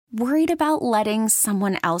Worried about letting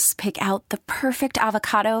someone else pick out the perfect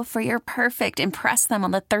avocado for your perfect impress them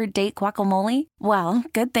on the third date guacamole? Well,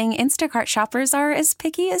 good thing Instacart shoppers are as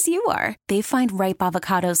picky as you are. They find ripe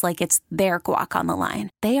avocados like it's their guac on the line.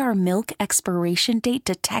 They are milk expiration date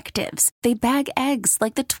detectives. They bag eggs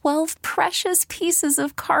like the 12 precious pieces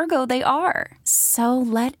of cargo they are. So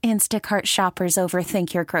let Instacart shoppers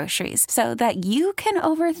overthink your groceries so that you can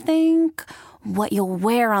overthink what you'll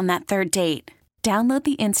wear on that third date. Download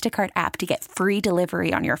the Instacart app to get free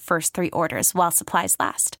delivery on your first 3 orders while supplies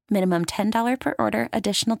last. Minimum $10 per order.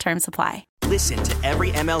 Additional terms apply. Listen to every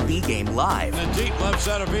MLB game live. In the deep left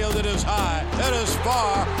center field, it is high, it is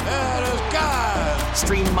far, it is God.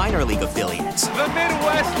 Stream minor league affiliates. The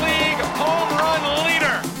Midwest League home run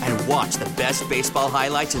leader. And watch the best baseball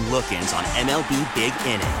highlights and look-ins on MLB Big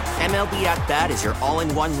Inning. MLB At Bat is your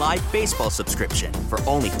all-in-one live baseball subscription for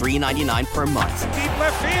only $3.99 per month. Deep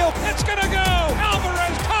left field, it's gonna go.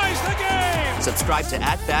 Alvarez ties the game. Subscribe to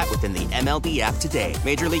At Bat within the MLB app today.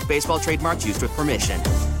 Major League Baseball trademarks used with permission.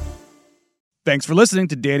 Thanks for listening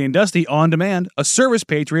to Danny and Dusty On Demand, a Service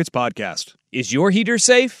Patriots podcast. Is your heater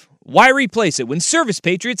safe? Why replace it when Service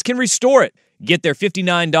Patriots can restore it? Get their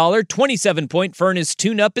 $59 27-point furnace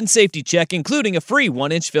tune-up and safety check, including a free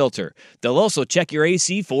 1-inch filter. They'll also check your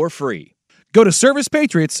AC for free. Go to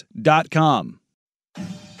ServicePatriots.com.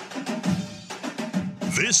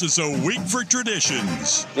 This is a week for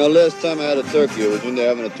traditions. Now, last time I had a turkey, it was when they were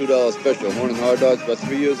having a $2 special, morning hard dogs, about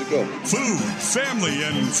 3 years ago. Food, family,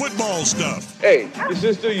 and football stuff. Hey, your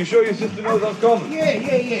sister, you sure your sister knows I'm coming?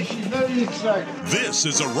 Yeah, she's very excited. This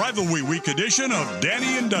is a rivalry week edition of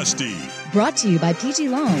Danny and Dusty. Brought to you by PG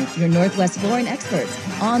Long, your Northwest flooring experts.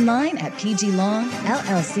 Online at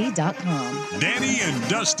pglongllc.com. Danny and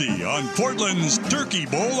Dusty on Portland's Turkey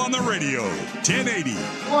Bowl on the radio. 1080.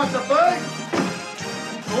 Want the bird?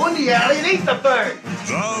 Go in the alley and eat the bird.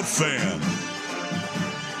 The Fan.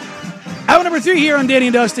 Hour number 3 here on Danny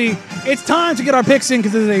and Dusty. It's time to get our picks in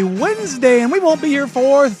because it is a Wednesday and we won't be here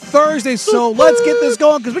for Thursday. So let's get this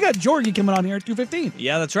going because we got Jorgie coming on here at 2:15.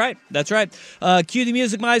 Yeah, that's right. Cue the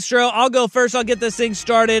music maestro. I'll go first. I'll get this thing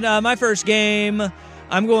started. My first game,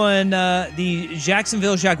 I'm going the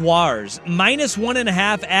Jacksonville Jaguars.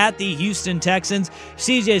 -1.5 at the Houston Texans.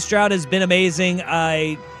 CJ Stroud has been amazing.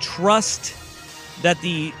 I trust that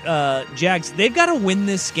the Jags, they've got to win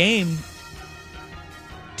this game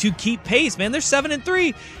to keep pace, man. They're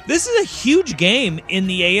 7-3. This is a huge game in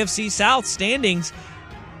the AFC South standings.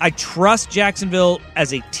 I trust Jacksonville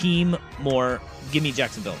as a team more. Give me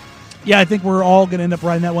Jacksonville. Yeah, I think we're all going to end up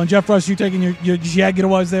riding that one. Jeff Russ, you taking your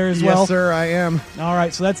Jaguars there as well? Yes, sir, I am. All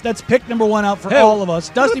right, so that's pick number 1 out for all of us.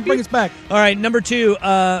 Dusty, bring us back. All right, number 2,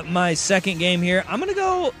 my second game here. I'm going to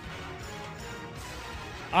go...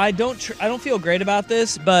 I don't feel great about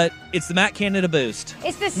this, but it's the Matt Canada boost.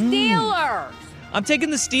 It's the Steelers. I'm taking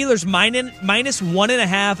the Steelers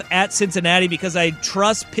 -1.5 at Cincinnati because I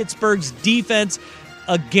trust Pittsburgh's defense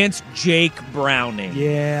against Jake Browning.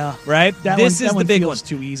 Yeah. Right? This is the big one. It's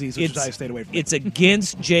too easy, so I stayed away from it. It's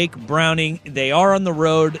against Jake Browning. They are on the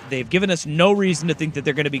road. They've given us no reason to think that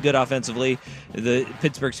they're going to be good offensively, the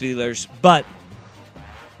Pittsburgh Steelers. But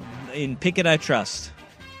in Pickett, I trust.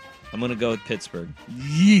 I'm going to go with Pittsburgh.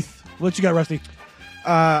 Yeeth. What you got, Rusty?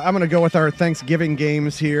 I'm going to go with our Thanksgiving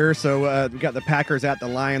games here. So we got the Packers at the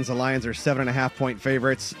Lions. The Lions are 7.5-point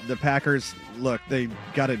favorites. The Packers, look, they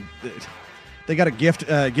got a gift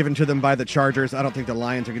given to them by the Chargers. I don't think the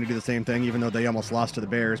Lions are going to do the same thing, even though they almost lost to the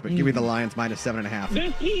Bears. But give me the Lions -7.5.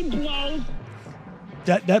 This team blows.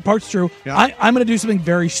 That part's true. Yeah. I'm going to do something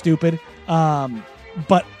very stupid.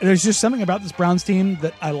 But there's just something about this Browns team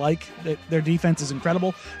that I like. That their defense is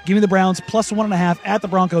incredible. Give me the Browns +1.5 at the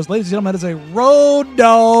Broncos. Ladies and gentlemen, that is a road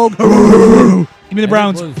dog. Give me the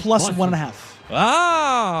Browns +1.5.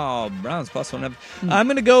 Wow, Browns +1.5. I'm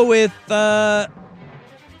going to go with... Mac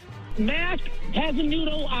has a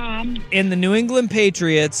noodle arm. In the New England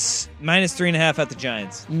Patriots, -3.5 at the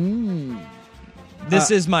Giants. This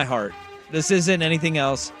is my heart. This isn't anything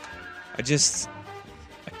else. I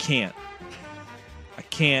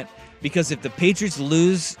can't. Because if the Patriots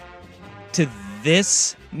lose to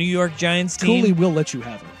this New York Giants team... Cooley will let you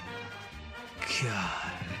have it.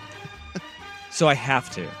 God. So I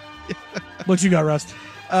have to. What you got, Rust?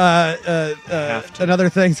 Another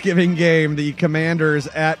Thanksgiving game, the Commanders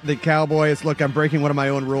at the Cowboys. Look, I'm breaking one of my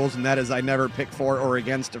own rules, and that is I never pick for or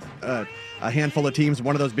against a handful of teams,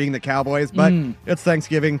 one of those being the Cowboys. But it's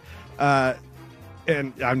Thanksgiving, and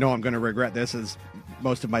I know I'm going to regret this, as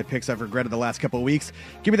most of my picks I've regretted the last couple of weeks.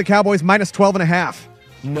 Give me the Cowboys -12.5.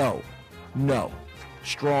 No.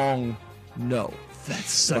 Strong no.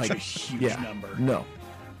 That's such a huge number. No.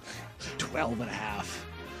 12.5.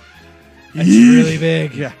 That's really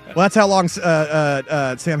big. Yeah. Well, that's how long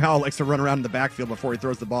Sam Howell likes to run around in the backfield before he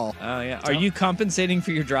throws the ball. Oh, yeah. Are you compensating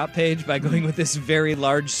for your drop page by going with this very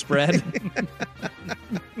large spread?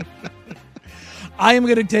 I am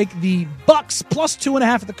going to take the Bucks plus 2.5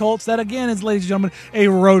 at the Colts. That, again, is, ladies and gentlemen, a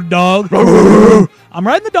road dog. I'm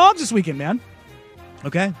riding the dogs this weekend, man.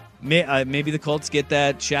 Okay. Maybe the Colts get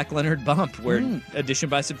that Shaq Leonard bump where addition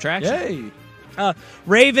by subtraction. Yay.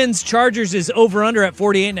 Ravens Chargers is over under at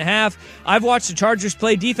 48.5. I've watched the Chargers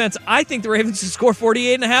play defense. I think the Ravens should score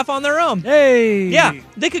 48.5 on their own. Hey. Yeah,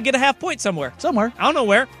 they could get a half point somewhere. Somewhere. I don't know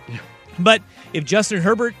where. But if Justin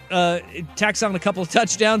Herbert tacks on a couple of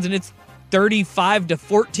touchdowns and it's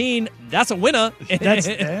 35-14, that's a winner. That's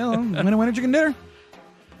winner chicken dinner.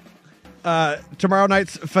 Tomorrow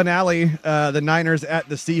night's finale, the Niners at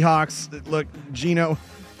the Seahawks. Look, Geno.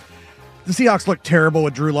 The Seahawks look terrible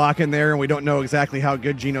with Drew Lock in there, and we don't know exactly how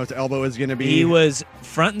good Geno's elbow is going to be. He was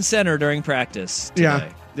front and center during practice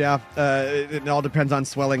today. Yeah. It all depends on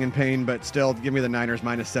swelling and pain, but still, give me the Niners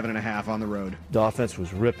minus 7.5 on the road. The offense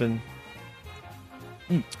was ripping.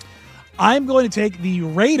 I'm going to take the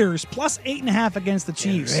Raiders plus 8.5 against the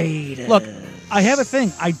Chiefs. Look, I have a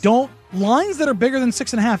thing. I don't lines that are bigger than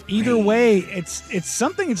 6.5. Either way, it's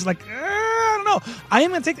something. It's like I don't know. I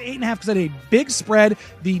am going to take the 8.5 because I had a big spread.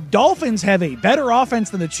 The Dolphins have a better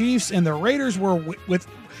offense than the Chiefs, and the Raiders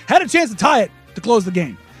had a chance to tie it to close the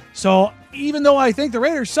game. So even though I think the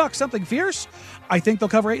Raiders suck something fierce, I think they'll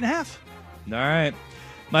cover 8.5. All right,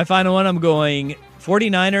 my final one. I'm going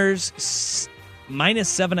 49ers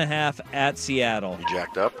minus 7.5 at Seattle. You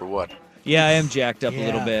jacked up or what? Yeah, I am jacked up a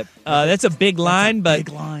little bit. That's a big line, but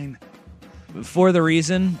big line for the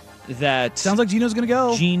reason that sounds like Geno's going to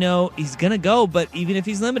go. He's going to go, but even if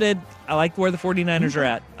he's limited, I like where the 49ers are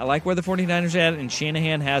at. I like where the 49ers are at, and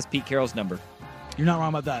Shanahan has Pete Carroll's number. You're not wrong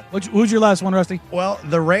about that. Who's your last one, Rusty? Well,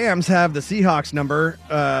 the Rams have the Seahawks number,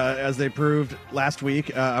 as they proved last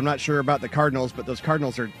week. I'm not sure about the Cardinals, but those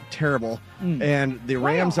Cardinals are terrible. And the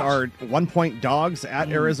Rams are 1-point dogs at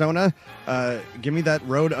Arizona. Give me that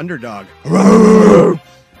road underdog.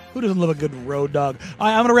 Who doesn't love a good road dog?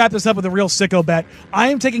 I'm going to wrap this up with a real sicko bet. I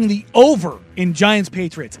am taking the over in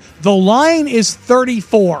Giants-Patriots. The line is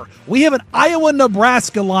 34. We have an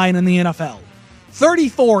Iowa-Nebraska line in the NFL.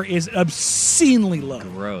 34 is obscenely low.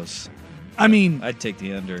 Gross. I mean, I'd take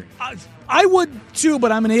the under. I would too,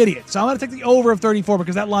 but I'm an idiot. So I'm going to take the over of 34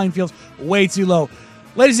 because that line feels way too low.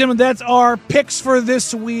 Ladies and gentlemen, that's our picks for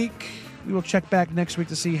this week. We will check back next week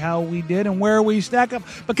to see how we did and where we stack up.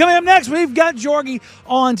 But coming up next, we've got Jorgie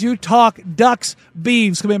on to talk Ducks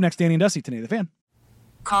Beavs. Coming up next, Danny and Dusty, Today the Fan.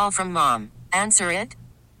 Call from mom. Answer it.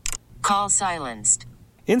 Call silenced.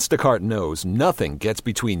 Instacart knows nothing gets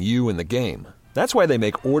between you and the game. That's why they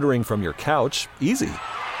make ordering from your couch easy.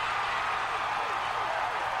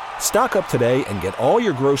 Stock up today and get all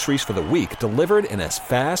your groceries for the week delivered in as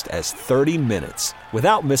fast as 30 minutes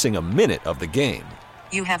without missing a minute of the game.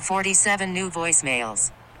 You have 47 new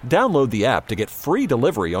voicemails. Download the app to get free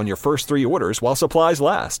delivery on your first 3 orders while supplies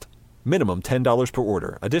last. Minimum $10 per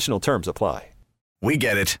order. Additional terms apply. We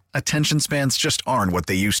get it. Attention spans just aren't what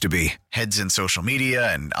they used to be. Heads in social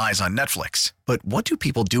media and eyes on Netflix. But what do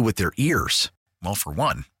people do with their ears? Well, for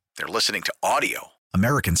one, they're listening to audio.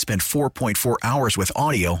 Americans spend 4.4 hours with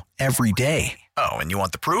audio every day. Oh, and you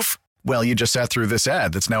want the proof? Well, you just sat through this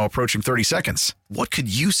ad that's now approaching 30 seconds. What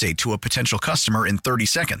could you say to a potential customer in 30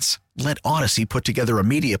 seconds? Let Odyssey put together a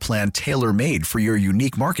media plan tailor-made for your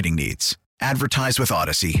unique marketing needs. Advertise with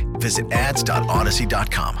Odyssey. Visit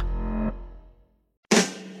ads.odyssey.com.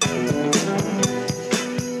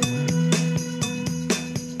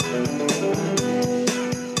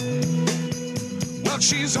 Well,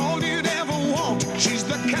 she's all you'd ever want. She's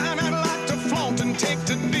the kind I'd like to flaunt and take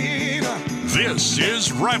to dinner. This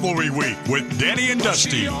is Rivalry Week with Danny and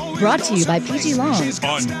Dusty. Brought to you by PG Long.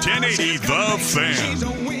 On 1080 The Fan.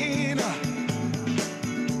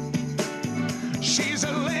 She's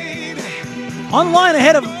a lady. On the line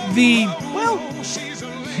ahead of the,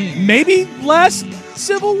 maybe last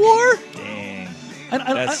Civil War? Dang.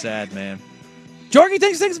 That's sad, man. Jorgie,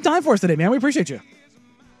 thanks for taking some time for us today, man. We appreciate you.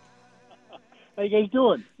 How you guys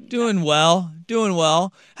doing? Doing well.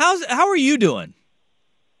 How are you doing?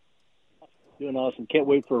 Doing awesome. Can't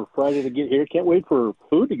wait for Friday to get here. Can't wait for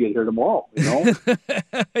food to get here tomorrow. You know?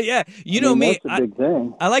 Yeah, you know me. That's a big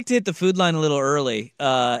thing. I like to hit the food line a little early,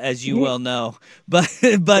 as you well know. But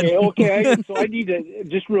okay. So I need to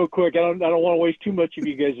just real quick. I don't want to waste too much of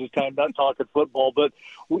you guys' time not talking football. But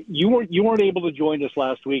you weren't able to join us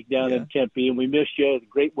last week down in Tempe, and we missed you.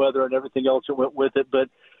 Great weather and everything else that went with it. But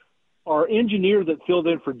our engineer that filled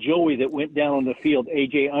in for Joey that went down on the field,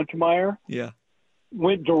 AJ Untermeyer. Yeah.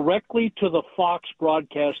 went directly to the Fox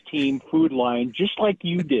broadcast team food line, just like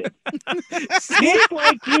you did. Just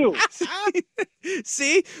like you.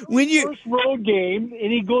 See, when you first road game,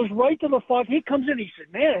 and he goes right to the Fox. He comes in, he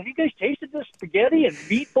said, "Man, have you guys tasted this spaghetti and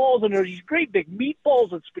meatballs? And there's these great big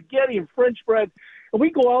meatballs and spaghetti and French bread." And we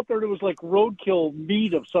go out there, and it was like roadkill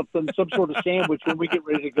meat of something, some sort of sandwich when we get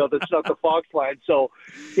ready to go. That's not the Fox line. So,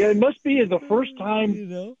 yeah, it must be the first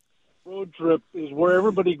time road trip is where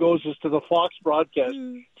everybody goes is to the Fox broadcast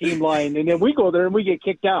team line, and then we go there and we get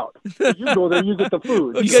kicked out. You go there, you get the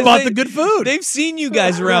food. You spot the good food. They've seen you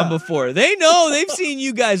guys around before. They know they've seen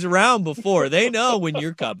you guys around before. They know when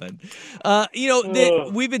you're coming.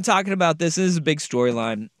 We've been talking about this. This is a big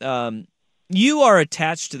storyline. You are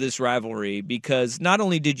attached to this rivalry because not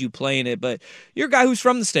only did you play in it, but you're a guy who's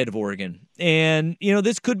from the state of Oregon. And,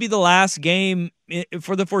 this could be the last game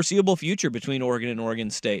for the foreseeable future between Oregon and Oregon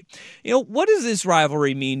State. What does this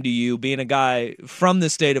rivalry mean to you, being a guy from the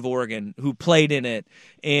state of Oregon who played in it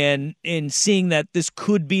and seeing that this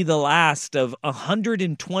could be the last of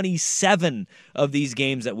 127 of these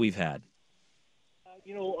games that we've had?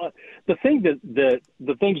 The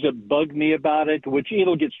things that bug me about it, which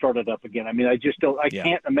it'll get started up again. I mean, I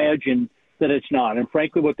can't imagine that it's not. And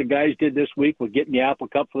frankly, what the guys did this week with getting the Apple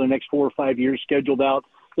Cup for the next 4 or 5 years scheduled out,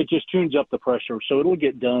 it just tunes up the pressure. So it'll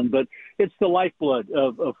get done. But it's the lifeblood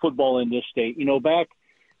of football in this state. Back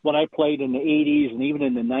when I played in the 80s and even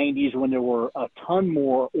in the 90s when there were a ton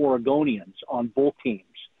more Oregonians on both teams,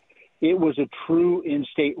 it was a true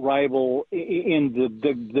in-state rival in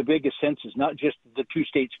the biggest senses, not just the two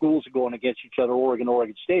state schools going against each other, Oregon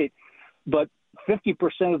State, but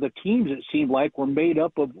 50% of the teams, it seemed like, were made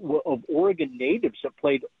up of Oregon natives that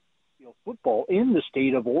played football in the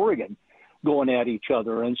state of Oregon going at each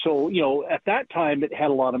other. And so, at that time, it had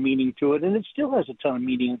a lot of meaning to it, and it still has a ton of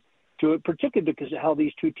meaning to it, particularly because of how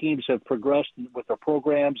these two teams have progressed with their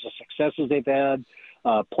programs, the successes they've had,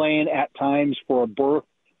 playing at times for a berth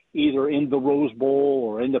either in the Rose Bowl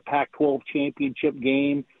or in the Pac-12 championship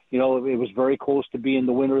game. It was very close to being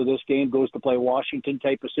the winner of this game, goes to play Washington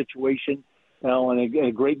type of situation. And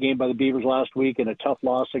a great game by the Beavers last week and a tough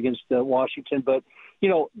loss against Washington. But,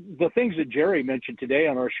 the things that Jerry mentioned today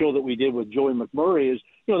on our show that we did with Joey McMurray is,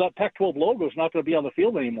 that Pac-12 logo is not going to be on the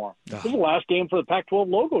field anymore. This is the last game for the Pac-12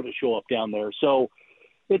 logo to show up down there. So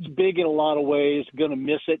it's big in a lot of ways. Going to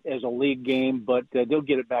miss it as a league game, but they'll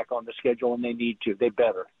get it back on the schedule, and they need to. They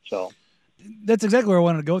better. So that's exactly where I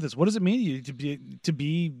wanted to go with this. What does it mean to you to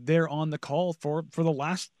be there on the call for the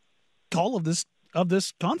last call of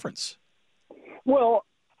this conference? Well,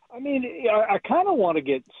 I mean, I kind of want to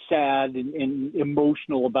get sad and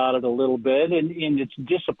emotional about it a little bit, and it's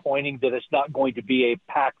disappointing that it's not going to be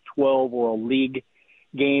a Pac-12 or a league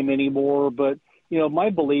game anymore, but my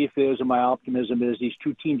belief is, and my optimism is, these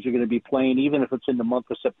two teams are going to be playing, even if it's in the month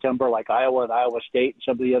of September, like Iowa and Iowa State and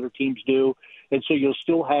some of the other teams do. And so you'll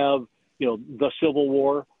still have, the Civil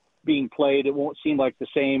War being played. It won't seem like the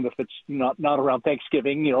same if it's not around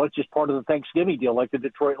Thanksgiving. It's just part of the Thanksgiving deal, like the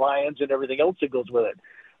Detroit Lions and everything else that goes with it.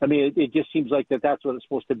 I mean, it just seems like that's what it's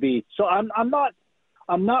supposed to be. So I'm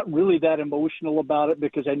not really that emotional about it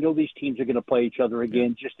because I know these teams are going to play each other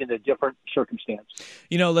again, just in a different circumstance.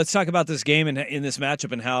 Let's talk about this game and in this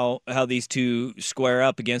matchup and how these two square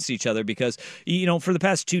up against each other because, for the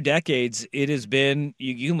past 2 decades, it has been,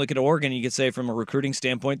 you can look at Oregon, you could say from a recruiting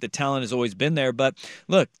standpoint, the talent has always been there. But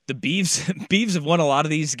look, the Beavs have won a lot of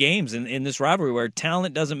these games in this rivalry where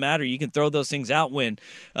talent doesn't matter. You can throw those things out when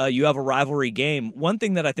you have a rivalry game. One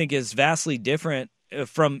thing that I think is vastly different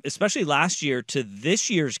from especially last year to this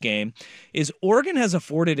year's game is Oregon has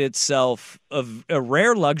afforded itself a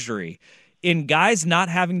rare luxury in guys not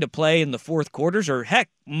having to play in the fourth quarters or, heck,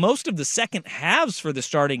 most of the second halves for the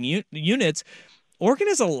starting units. Oregon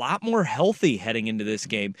is a lot more healthy heading into this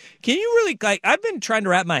game. Can you really, I've been trying to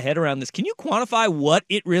wrap my head around this. Can you quantify what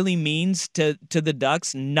it really means to the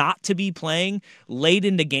Ducks not to be playing late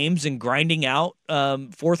into games and grinding out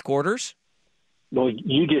fourth quarters? Well,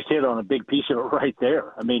 you just hit on a big piece of it right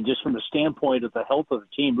there. I mean, just from the standpoint of the health of the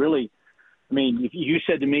team, really, I mean, if you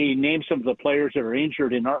said to me, name some of the players that are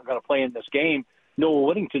injured and aren't going to play in this game, Noah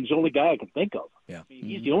Whittington's the only guy I can think of. Yeah. I mean,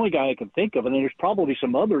 he's the only guy I can think of, and there's probably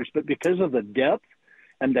some others, but because of the depth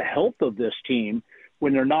and the health of this team,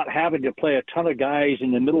 when they're not having to play a ton of guys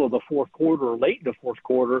in the middle of the fourth quarter or late in the fourth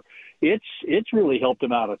quarter, it's really helped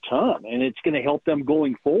them out a ton, and it's going to help them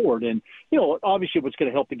going forward. And, obviously what's going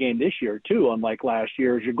to help the game this year, too, unlike last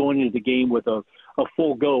year, is you're going into the game with a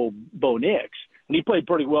full-go Bo Nix. And he played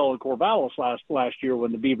pretty well in Corvallis last year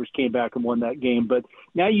when the Beavers came back and won that game. But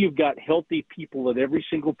now you've got healthy people at every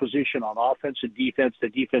single position on offense and defense. The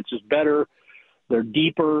defense is better. They're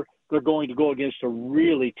deeper. they're going to go against a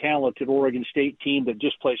really talented Oregon State team that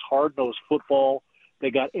just plays hard-nosed football. They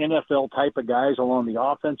got NFL type of guys along the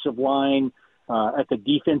offensive line, at the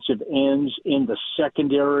defensive ends, in the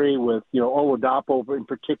secondary with, Oladapo in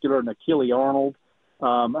particular and Achille Arnold.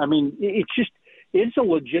 I mean, it's a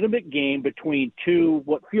legitimate game between two,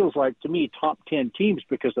 what feels like to me, top 10 teams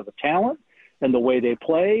because of the talent and the way they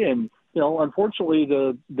play. And, unfortunately,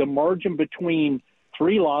 the margin between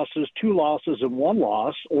 3 losses, 2 losses, and 1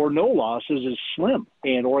 loss, or no losses is slim.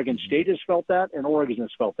 And Oregon State has felt that, and Oregon has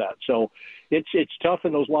felt that. So it's tough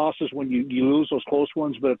in those losses when you lose those close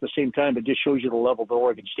ones, but at the same time, it just shows you the level that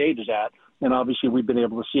Oregon State is at. And obviously, we've been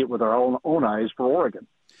able to see it with our own eyes for Oregon.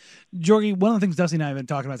 Jorgie, one of the things Dusty and I have been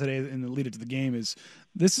talking about today in the lead-up to the game is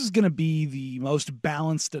this is going to be the most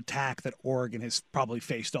balanced attack that Oregon has probably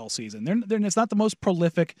faced all season. It's not the most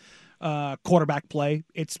prolific quarterback play.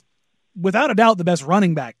 It's without a doubt the best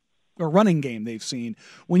running game they've seen.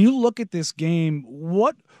 When you look at this game,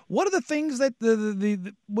 what are the things that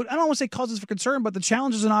I don't want to say causes for concern, but the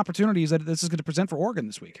challenges and opportunities that this is going to present for Oregon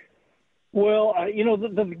this week? Well,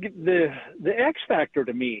 the X factor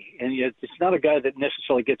to me, and it's not a guy that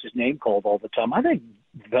necessarily gets his name called all the time. I think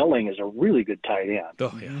Velling is a really good tight end.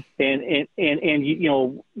 Oh yeah, and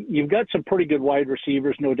you've got some pretty good wide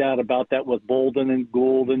receivers, no doubt about that, with Bolden and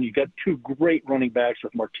Gould, and you've got 2 great running backs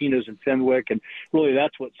with Martinez and Fenwick, and really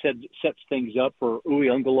that's what sets things up for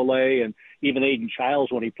Uiagalelei and even Aiden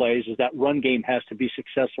Childs when he plays. Is that run game has to be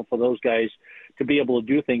successful for those guys to be able to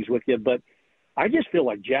do things with you, but I just feel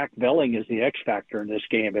like Jack Velling is the X factor in this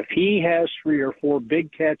game. If he has 3 or 4 big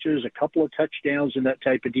catches, a couple of touchdowns, and that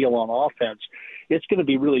type of deal on offense, it's going to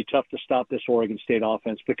be really tough to stop this Oregon State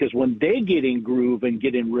offense because when they get in groove and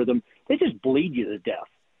get in rhythm, they just bleed you to death.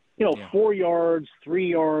 4 yards, 3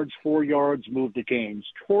 yards, 4 yards, move the chains.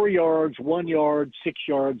 4 yards, 1 yard, 6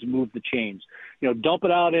 yards, move the chains. Dump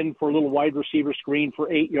it out in for a little wide receiver screen for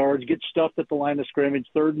 8 yards, get stuffed at the line of scrimmage,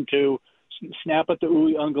 3rd and 2. Snap it to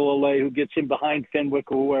Uiagalelei, who gets in behind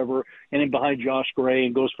Fenwick or whoever, and in behind Josh Gray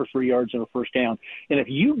and goes for 3 yards and a first down. And if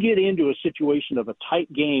you get into a situation of a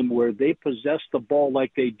tight game where they possess the ball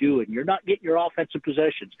like they do, and you're not getting your offensive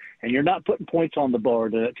possessions, and you're not putting points on the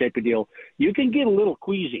board, that type of deal, you can get a little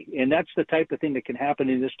queasy. And that's the type of thing that can happen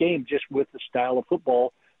in this game just with the style of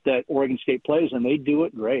football that Oregon State plays, and they do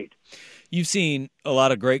it great. You've seen a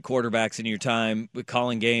lot of great quarterbacks in your time with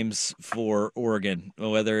calling games for Oregon,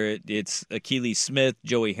 whether it's Achilles Smith,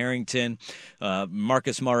 Joey Harrington,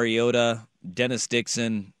 Marcus Mariota, Dennis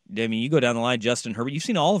Dixon. I mean, you go down the line, Justin Herbert. You've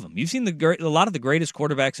seen all of them. You've seen a lot of the greatest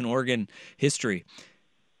quarterbacks in Oregon history.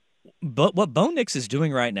 But what Bo Nix is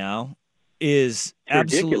doing right now is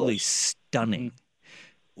absolutely stunning.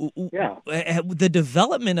 Yeah. The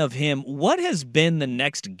development of him, what has been the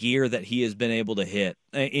next gear that he has been able to hit,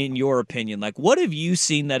 in your opinion? Like, what have you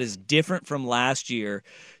seen that is different from last year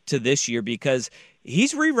to this year? Because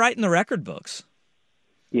he's rewriting the record books.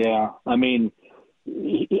 Yeah. I mean,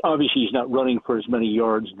 obviously he's not running for as many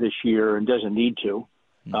yards this year and doesn't need to.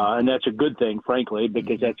 And that's a good thing, frankly,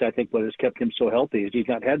 because that's, I think, what has kept him so healthy is he's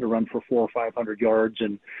not had to run for 400 or 500 yards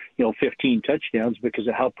and, 15 touchdowns because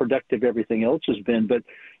of how productive everything else has been. But,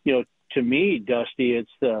 to me, Dusty,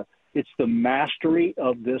 it's the mastery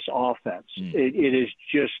of this offense. It is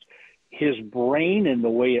just his brain and the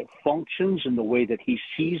way it functions and the way that he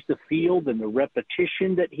sees the field and the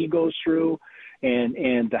repetition that he goes through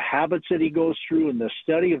and the habits that he goes through and the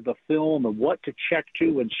study of the film and what to check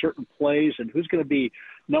to in certain plays and who's going to be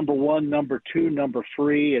number 1, number 2, number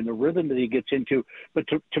 3, and the rhythm that he gets into. But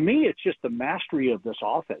to me, it's just the mastery of this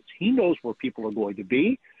offense. He knows where people are going to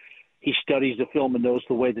be. He studies the film and knows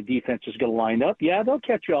the way the defense is going to line up. Yeah, they'll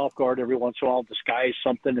catch you off guard every once in a while, disguise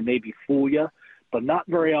something and maybe fool you, but not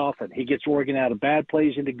very often. He gets Oregon out of bad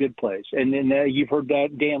plays into good plays. And then you've heard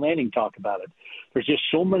that Dan Lanning talk about it. There's just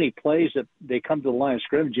so many plays that they come to the line of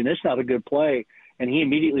scrimmage, and it's not a good play, and he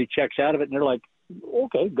immediately checks out of it, and they're like,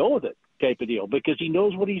 okay, go with it type of deal, because he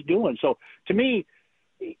knows what he's doing. So to me,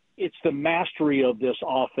 it's the mastery of this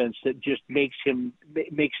offense that just makes him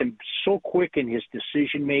so quick in his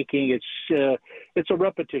decision making. It's a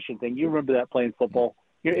repetition thing. You remember that playing football.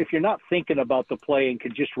 If you're not thinking about the play and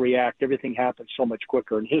can just react, everything happens so much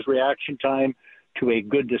quicker. And his reaction time to a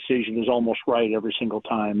good decision is almost right every single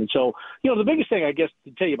time. And so, the biggest thing, I guess,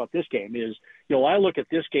 to tell you about this game is, I look at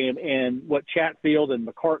this game and what Chatfield and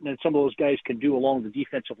McCartan and some of those guys can do along the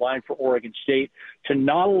defensive line for Oregon State to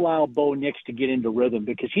not allow Bo Nix to get into rhythm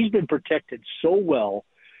because he's been protected so well.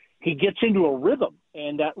 He gets into a rhythm,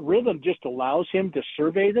 and that rhythm just allows him to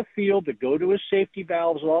survey the field, to go to his safety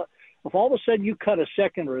valves. If all of a sudden you cut a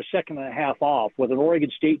second or a second and a half off with an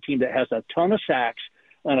Oregon State team that has a ton of sacks,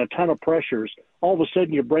 and a ton of pressures, all of a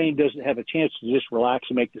sudden your brain doesn't have a chance to just relax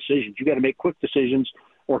and make decisions. You got to make quick decisions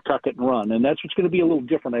or tuck it and run. And that's what's going to be a little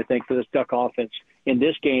different, I think, for this Duck offense in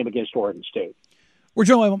this game against Oregon State. We're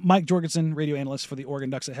joined by Mike Jorgensen, radio analyst for the Oregon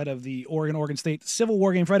Ducks, ahead of the Oregon State Civil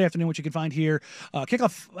War game Friday afternoon, which you can find here.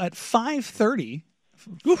 Kickoff at 5:30.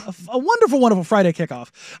 A wonderful Friday kickoff.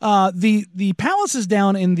 The Palaces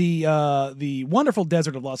down in the wonderful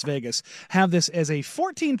desert of Las Vegas have this as a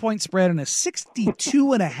 14-point spread and a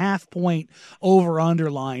 62.5-point over-under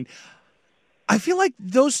line. I feel like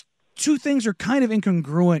those two things are kind of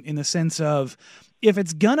incongruent in the sense of, if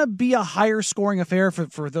it's gonna be a higher scoring affair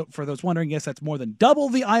for those wondering, yes, that's more than double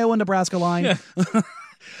the Iowa-Nebraska line. Yeah.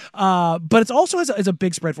 But it's also as a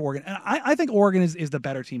big spread for Oregon. And I think Oregon is the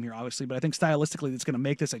better team here, obviously, but I think stylistically it's going to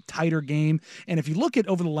make this a tighter game. And if you look at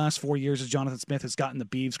over the last 4 years as Jonathan Smith has gotten the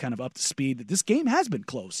Beavs kind of up to speed, that this game has been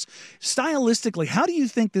close. Stylistically, how do you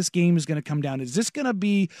think this game is going to come down? Is this going to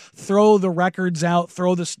be throw the records out,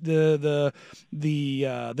 throw the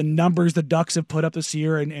numbers the Ducks have put up this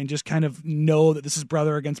year and just kind of know that this is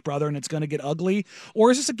brother against brother and it's going to get ugly?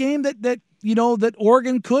 Or is this a game that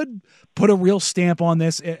Oregon could put a real stamp on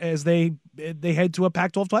this as they head to a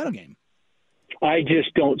Pac-12 title game? I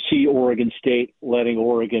just don't see Oregon State letting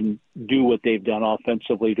Oregon do what they've done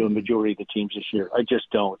offensively to a majority of the teams this year. I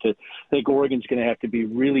just don't. I think Oregon's going to have to be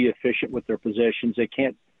really efficient with their possessions. They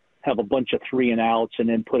can't have a bunch of 3-and-outs and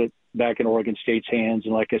then put it back in Oregon State's hands.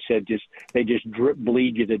 And like I said, they just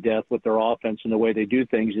bleed you to death with their offense and the way they do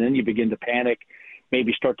things. And then you begin to panic,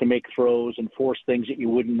 maybe start to make throws and force things that you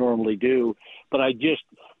wouldn't normally do. But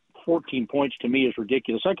 14 points to me is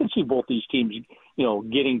ridiculous. I can see both these teams,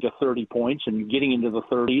 getting to 30 points and getting into the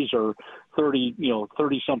 30s or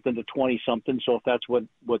 30-something to 20-something. So if that's what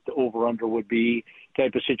the over-under would be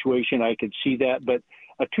type of situation, I could see that. But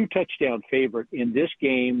a 2-touchdown favorite in this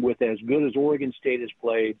game with as good as Oregon State has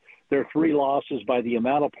played, their 3 losses by the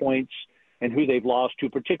amount of points and who they've lost to,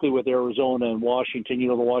 particularly with Arizona and Washington.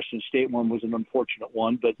 The Washington State one was an unfortunate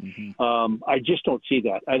one, but I just don't see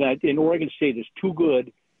that. And Oregon State is too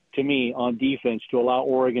good to me on defense to allow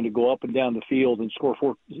Oregon to go up and down the field and score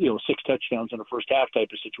 6 touchdowns in a first half type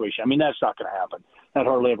of situation. I mean, that's not going to happen. That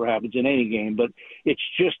hardly ever happens in any game, but it's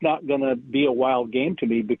just not going to be a wild game to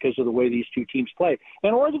me because of the way these two teams play.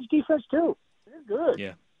 And Oregon's defense too. They're good.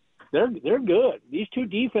 Yeah. They're good. These two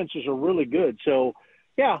defenses are really good. So,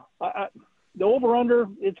 yeah, the over-under,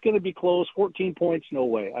 it's going to be close. 14 points, no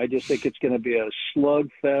way. I just think it's going to be a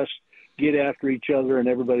slugfest, get after each other, and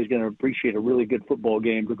everybody's going to appreciate a really good football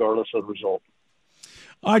game regardless of the result.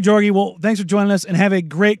 All right, Jorgie. Well, thanks for joining us, and have a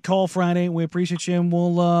great call Friday. We appreciate you, and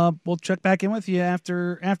we'll check back in with you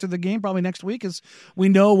after the game, probably next week, as we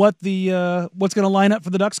know what's going to line up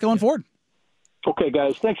for the Ducks going forward. Okay,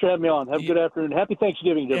 guys. Thanks for having me on. Have a good afternoon. Happy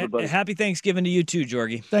Thanksgiving to everybody. Happy Thanksgiving to you too,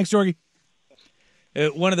 Jorgie. Thanks, Jorgie.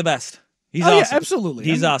 One of the best. He's awesome. Yeah, absolutely.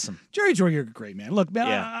 He's awesome. Jerry Jorgie, you're a great man. Look, man,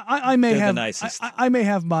 yeah. I may have the nicest. I may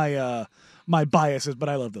have my biases, but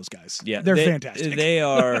I love those guys. Yeah, they're fantastic. They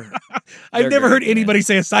are. I've never heard anybody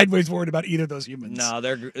say a sideways word about either of those humans. No,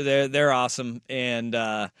 they're awesome. And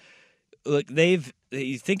look,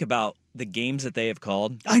 you think about the games that they have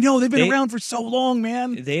called. I know they've been around for so long,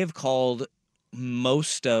 man. They have called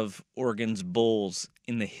most of Oregon's bowls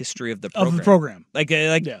in the history of the program.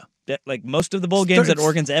 Like most of the bowl games that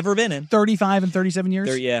Oregon's ever been in. 35 and 37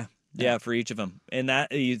 years? Yeah, for each of them. And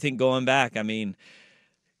that, you think going back, I mean,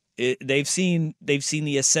 they've seen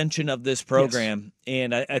the ascension of this program. Yes.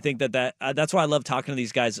 And I think that's why I love talking to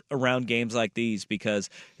these guys around games like these, because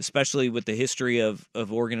especially with the history of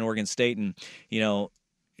Oregon and Oregon State, and,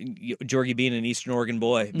 Jorgie being an Eastern Oregon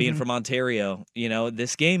boy, being from Ontario,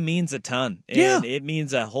 this game means a ton. And it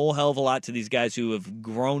means a whole hell of a lot to these guys who have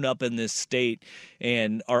grown up in this state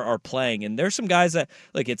and are playing. And there's some guys that,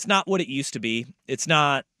 like, it's not what it used to be. It's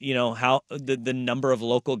not, how the number of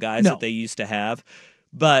local guys that they used to have.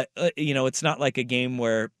 But, it's not like a game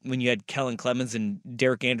where when you had Kellen Clemens and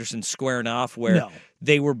Derek Anderson squaring off where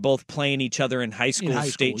they were both playing each other in high school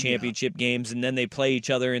state championship games, and then they play each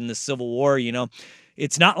other in the Civil War,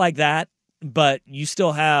 It's not like that, but you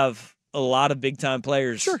still have a lot of big-time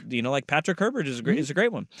players, like Patrick Herbert is a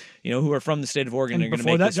great one, who are from the state of Oregon. And they're going to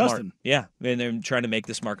make this mark. Yeah, and they're trying to make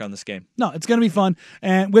this mark on this game. No, it's going to be fun.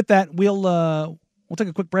 And with that, we'll take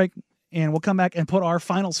a quick break, and we'll come back and put our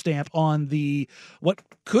final stamp on what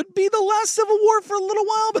could be the last Civil War for a little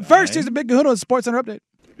while. But first, here's a Big Kahuna Sports Center update.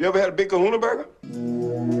 You ever had a Big Kahuna burger?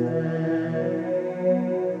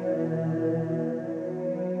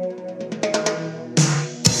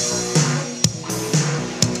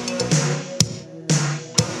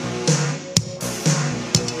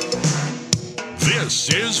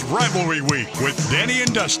 This is Rivalry Week with Danny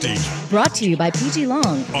and Dusty Brought to you by PG Long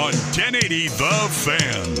on 1080 The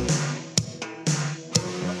Fan.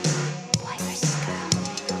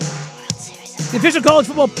 The official college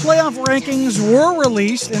football playoff rankings were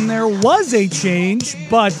released, and there was a change,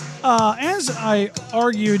 but as I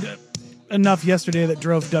argued enough yesterday that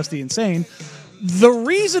drove Dusty insane, the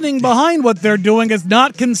reasoning behind what they're doing is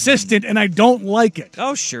not consistent, and I don't like it.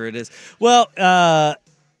 Oh, sure it is. Well,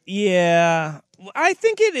 yeah, I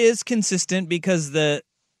think it is consistent because the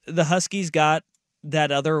Huskies got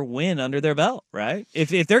that other win under their belt, right?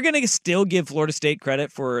 If they're going to still give Florida State credit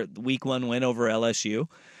for the Week 1 win over LSU,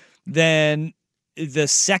 then the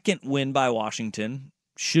second win by Washington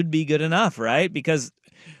should be good enough, right? Because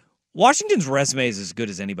Washington's resume is as good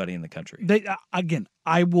as anybody in the country.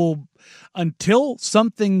 I will, until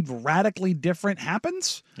something radically different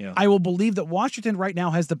happens, I will believe that Washington right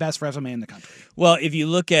now has the best resume in the country. Well, if you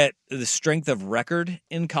look at the strength of record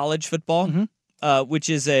in college football, which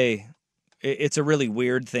is it's a really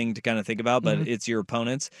weird thing to kind of think about, but it's your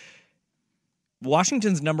opponents.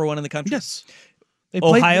 Washington's number 1 in the country. Yes.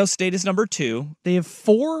 Ohio State is number 2. They have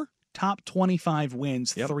 4 top 25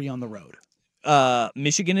 wins, 3 on the road.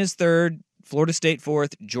 Michigan is 3rd, Florida State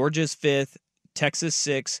 4th, Georgia's 5th, Texas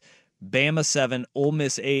 6th, Bama 7, Ole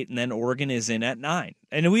Miss 8, and then Oregon is in at 9.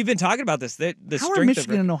 And we've been talking about this. How are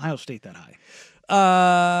Michigan and Ohio State that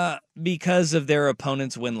high? Because of their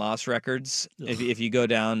opponents' win-loss records. If you go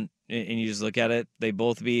down and you just look at it, they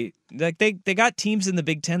both be like they got teams in the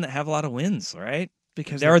Big Ten that have a lot of wins, right?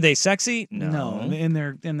 Because are they sexy? No, and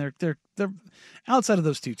they're outside of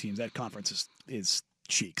those two teams. That conference is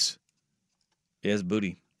cheeks. Is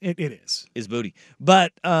booty. It is. Is booty.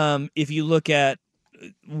 But if you look at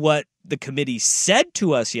what the committee said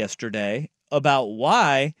to us yesterday about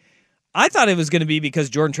why, I thought it was going to be because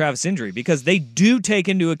Jordan Travis' injury, because they do take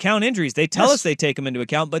into account injuries. They tell us they take them into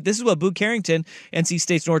account, but this is what Boo Carrington, NC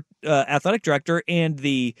State's North athletic director, and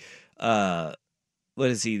the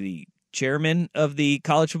the chairman of the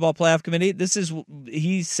College Football Playoff Committee,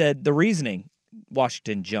 he said the reasoning.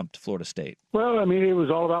 Washington jumped Florida State. Well, I mean, it was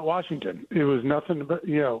all about Washington. It was nothing but,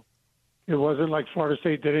 it wasn't like Florida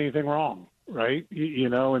State did anything wrong, right?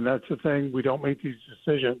 And that's the thing. We don't make these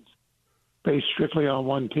decisions based strictly on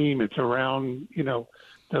one team. It's around,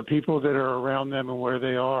 the people that are around them and where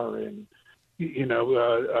they are. And,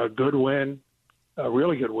 a good win, a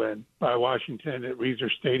really good win by Washington at Reser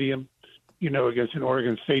Stadium, against an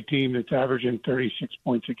Oregon State team that's averaging 36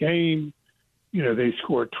 points a game. They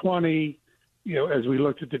scored 20. As we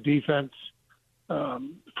looked at the defense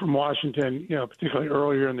from Washington, particularly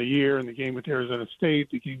earlier in the year in the game with Arizona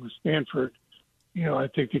State, the game with Stanford, I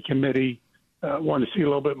think the committee wanted to see a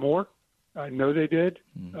little bit more. I know they did.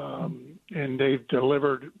 And they've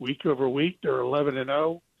delivered week over week. They're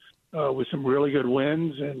 11-0 with some really good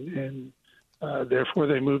wins, and therefore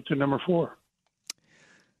they moved to number 4.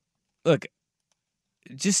 Look,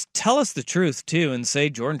 just tell us the truth, too, and say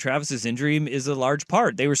Jordan Travis's injury is a large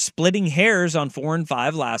part. They were splitting hairs on 4 and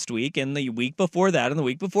 5 last week, and the week before that, and the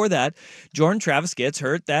week before that, Jordan Travis gets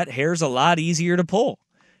hurt. That hair's a lot easier to pull.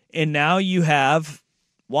 And now you have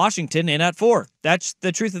Washington in at 4. That's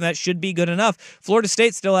the truth, and that should be good enough. Florida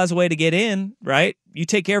State still has a way to get in, right? You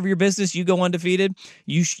take care of your business, you go undefeated.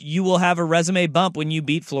 You will have a resume bump when you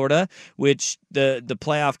beat Florida, which the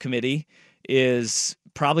playoff committee is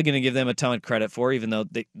probably going to give them a ton of credit for, even though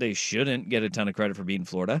they shouldn't get a ton of credit for beating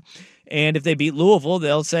Florida. And if they beat Louisville,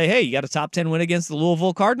 they'll say, hey, you got a top 10 win against the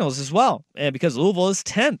Louisville Cardinals as well. And because Louisville is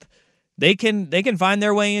 10th, they can find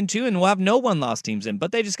their way in too, and we'll have no one-loss teams in.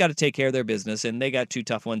 But they just got to take care of their business, and they got 2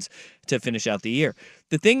 tough ones to finish out the year.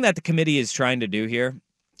 The thing that the committee is trying to do here,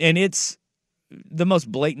 and it's the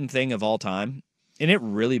most blatant thing of all time, and it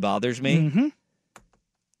really bothers me,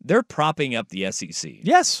 they're propping up the SEC.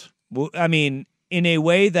 Yes. Well, I mean, in a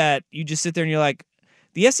way that you just sit there and you're like,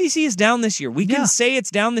 the SEC is down this year. We can say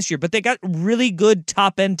it's down this year, but they got really good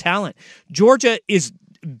top-end talent. Georgia is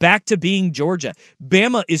back to being Georgia.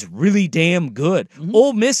 Bama is really damn good.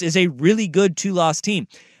 Ole Miss is a really good 2-loss team.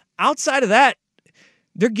 Outside of that,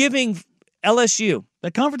 they're giving LSU.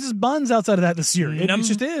 The conference is buns outside of that this year. It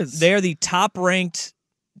just is. They're the top-ranked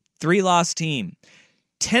 3-loss team.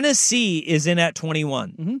 Tennessee is in at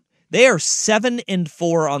 21. They are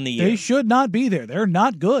 7-4 on the year. They should not be there. They're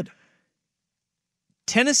not good.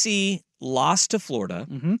 Tennessee lost to Florida.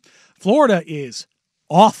 Florida is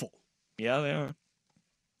awful. Yeah, they are.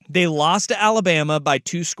 They lost to Alabama by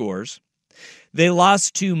 2 scores. They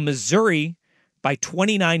lost to Missouri by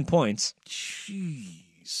 29 points.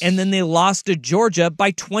 Jeez. And then they lost to Georgia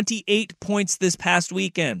by 28 points this past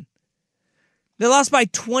weekend. They lost by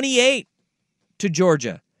 28 to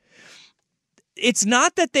Georgia. it's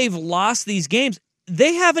not that they've lost these games.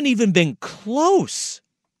 They haven't even been close.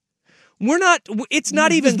 It's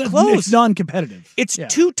not even close. It's non-competitive. It's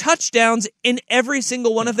 2 touchdowns in every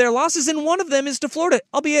single one of their losses, and one of them is to Florida,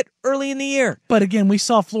 albeit early in the year. But again, we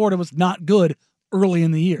saw Florida was not good early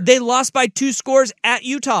in the year. They lost by 2 scores at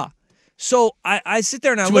Utah. So I sit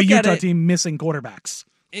there and I look at it. To a Utah team missing quarterbacks.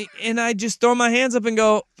 And I just throw my hands up and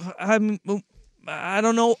go, I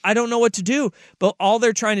don't know. I don't know what to do. But all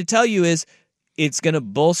they're trying to tell you is it's going to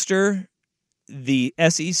bolster the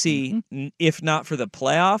SEC, if not for the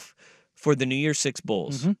playoff, for the New Year's Six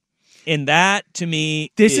Bowls. And that, to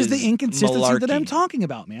me, this is the inconsistency malarkey. that I'm talking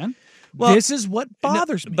about, man. Well, this is what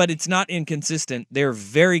bothers me. But it's not inconsistent. They're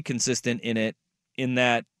very consistent in it, in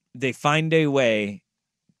that they find a way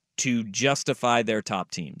to justify their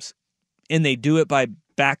top teams. And they do it by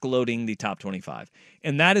backloading the top 25.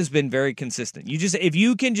 And that has been very consistent. If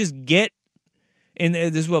you can just get, and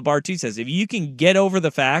this is what Barty says, if you can get over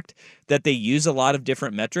the fact that they use a lot of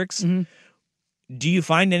different metrics, do you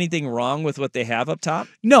find anything wrong with what they have up top?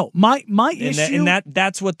 No, my issue, and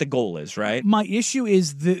that's what the goal is, right? My issue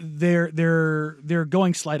is they're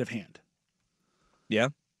going sleight of hand. Yeah.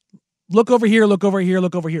 Look over here, look over here,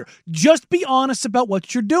 look over here. Just be honest about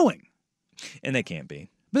what you're doing. And they can't be.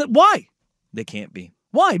 But why? They can't be.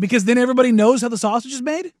 Why? Because then everybody knows how the sausage is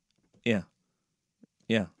made? Yeah.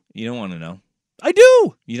 Yeah. You don't want to know. I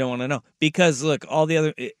do. You don't want to know. Because, look,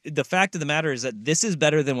 the fact of the matter is that this is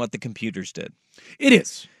better than what the computers did. It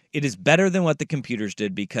is. It is better than what the computers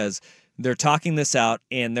did because they're talking this out,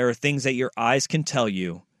 and there are things that your eyes can tell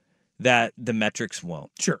you that the metrics won't.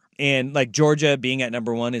 Sure. And like Georgia being at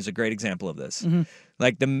number 1 is a great example of this.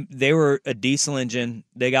 Like they were a diesel engine.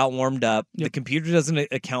 They got warmed up. Yep. The computer doesn't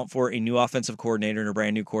account for a new offensive coordinator and a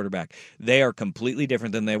brand new quarterback. They are completely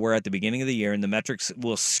different than they were at the beginning of the year, and the metrics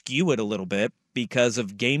will skew it a little bit because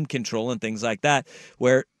of game control and things like that,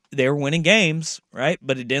 where they were winning games, right?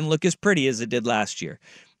 But it didn't look as pretty as it did last year.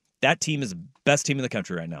 That team is the best team in the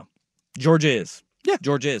country right now. Georgia is. Yeah,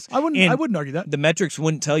 Georgia is. I wouldn't argue that. The metrics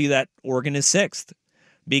wouldn't tell you that Oregon is 6th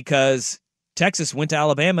because Texas went to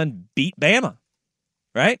Alabama and beat Bama,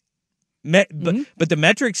 right? But the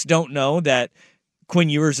metrics don't know that Quinn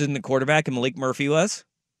Ewers isn't the quarterback and Malik Murphy was,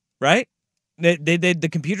 right? The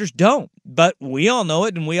computers don't, but we all know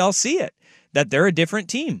it and we all see it, that they're a different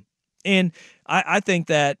team. And I think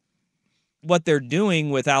that what they're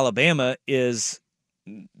doing with Alabama is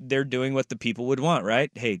they're doing what the people would want,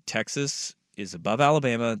 right? Hey, Texas is above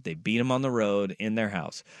Alabama. They beat them on the road in their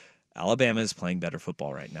house. Alabama is playing better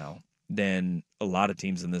football right now than a lot of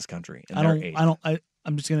teams in this country. And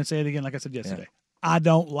I'm just going to say it again like I said yesterday. Yeah. I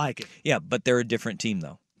don't like it. Yeah, but they're a different team,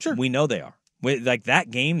 though. Sure. We know they are. Like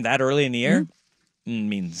that game that early in the year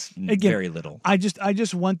means very little. I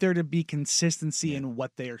just want there to be consistency in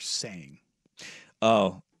what they are saying.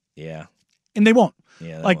 Oh, yeah. And they won't.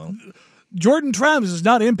 Yeah, like won't. Jordan Travis is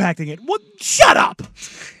not impacting it. What? Shut up!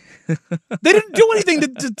 They didn't do anything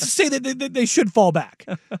to say that they should fall back.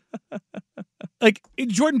 Like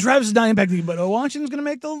Jordan Travis is not impacting it, but Washington's going to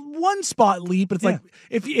make the 1 spot leap. But it's like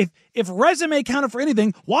if resume counted for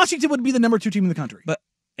anything, Washington would be the number 2 team in the country. But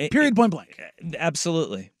point blank.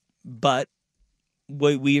 Absolutely. But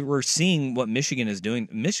we were seeing what Michigan is doing.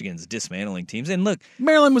 Michigan's dismantling teams, and look,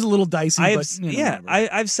 Maryland was a little dicey.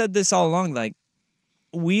 I've said this all along. Like,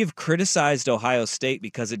 we've criticized Ohio State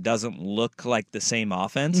because it doesn't look like the same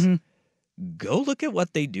offense. Go look at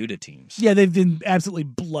what they do to teams. Yeah, they've been absolutely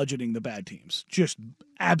bludgeoning the bad teams, just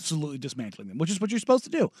absolutely dismantling them, which is what you're supposed to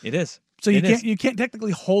do. It is. So you can't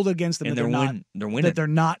technically hold against them and that they're winning. That they're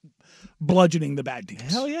not bludgeoning the bad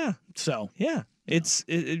teams. Hell yeah. So yeah,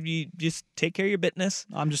 you just take care of your business.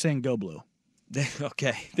 I'm just saying, go blue.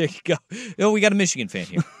 Okay, there you go. Oh, we got a Michigan fan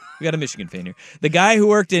here. The guy who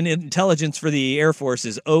worked in intelligence for the Air Force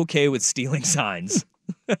is okay with stealing signs.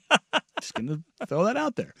 Just going to throw that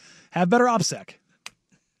out there. Have better OPSEC.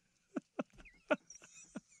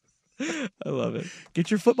 I love it.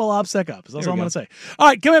 Get your football OPSEC up. That's all I'm going to say. All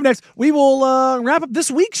right, coming up next, we will wrap up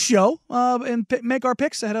this week's show and make our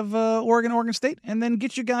picks ahead of Oregon State, and then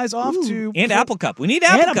get you guys off to... And Apple Cup. We need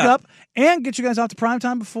Apple Cup. And get you guys off to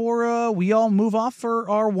primetime before we all move off for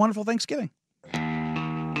our wonderful Thanksgiving.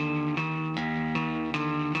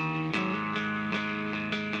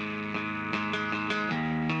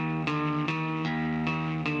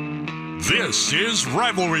 This is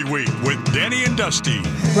Rivalry Week with Danny and Dusty.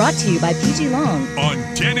 Brought to you by PG Long on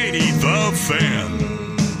 1080 The Fan.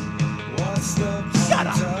 Shut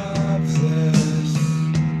up.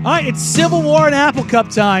 All right, it's Civil War and Apple Cup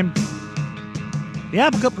time. The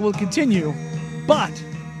Apple Cup will continue, but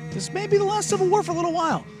this may be the last Civil War for a little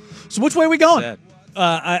while. So which way are we going?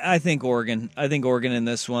 I think Oregon. I think Oregon in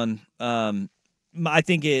this one. I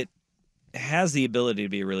think it has the ability to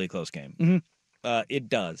be a really close game. Mm-hmm. It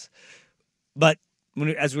does. But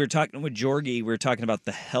as we were talking with Jorgie, we were talking about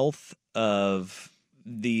the health of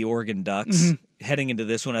the Oregon Ducks heading into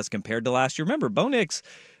this one as compared to last year. Remember, Bo Nix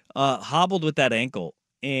hobbled with that ankle,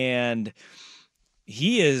 and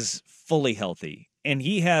he is fully healthy, and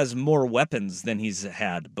he has more weapons than he's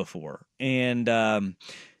had before. And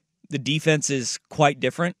the defense is quite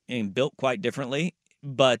different and built quite differently,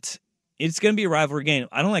 but it's going to be a rivalry game.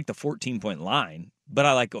 I don't like the 14-point line, but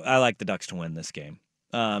I like the Ducks to win this game.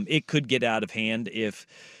 It could get out of hand if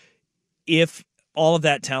all of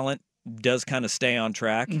that talent does kind of stay on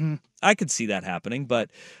track. Mm-hmm. I could see that happening, but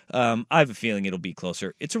I have a feeling it'll be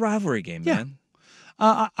closer. It's a rivalry game, man.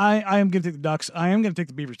 I am going to take the Ducks. I am going to take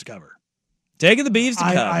the Beavers to cover. Taking the Beavs to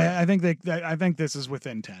cover. I think this is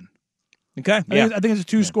within 10. Okay. I think it's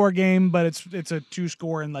a 2-score game, but it's a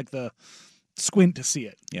 2-score in like the squint to see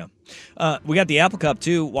it. Yeah. We got the Apple Cup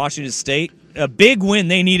too. Washington State, a big win.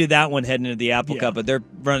 They needed that one heading into the Apple Cup, but they're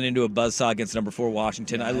running into a buzzsaw against number 4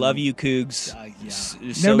 Washington. I love you, Cougs.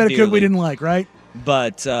 Never met a Coug we didn't like, right?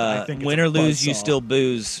 But win or lose, you still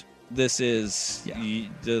booze. This is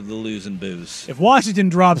the losing booze. If Washington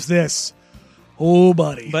drops this, oh,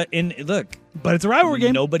 buddy. But it's a rivalry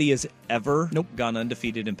game. Nobody has ever gone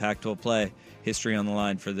undefeated in Pac-12 play. History on the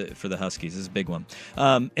line for the Huskies. This is a big one.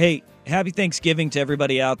 Hey, happy Thanksgiving to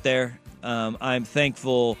everybody out there. I'm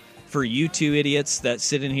thankful for you two idiots that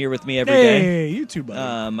sit in here with me every day. Hey, you too, buddy.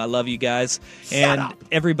 I love you guys. Shut up.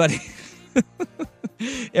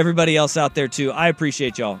 Everybody else out there too. I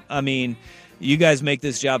appreciate y'all. I mean, you guys make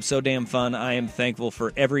this job so damn fun. I am thankful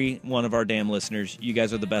for every one of our damn listeners. You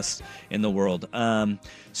guys are the best in the world.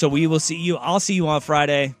 So we will see you. I'll see you on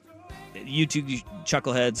Friday. You two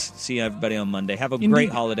chuckleheads. See everybody on Monday. Have a great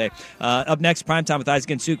holiday. Up next, Primetime with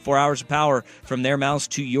Isaac and Suk. 4 hours of power from their mouths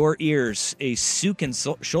to your ears. A Suk and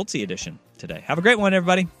Schultz edition today. Have a great one,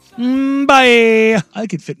 everybody. Bye. I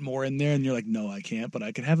could fit more in there, and you're like, no, I can't, but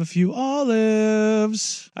I could have a few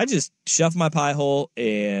olives. I just shove my pie hole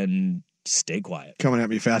and stay quiet. Coming at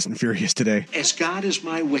me fast and furious today. As God is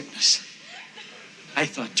my witness, I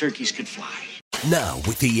thought turkeys could fly. Now,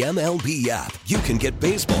 with the MLB app, you can get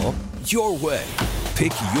baseball your way.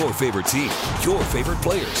 Pick your favorite team, your favorite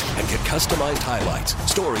players, and get customized highlights,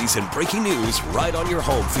 stories, and breaking news right on your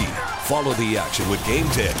home feed. Follow the action with Game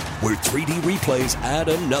 10, where 3D replays add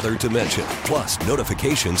another dimension. Plus,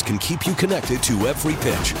 notifications can keep you connected to every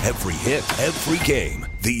pitch, every hit, every game.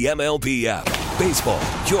 The MLB app. Baseball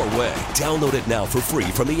your way. Download it now for free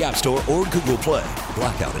from the App Store or Google Play.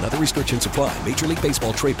 Blackout and other restrictions apply. Major League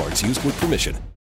Baseball trademarks used with permission.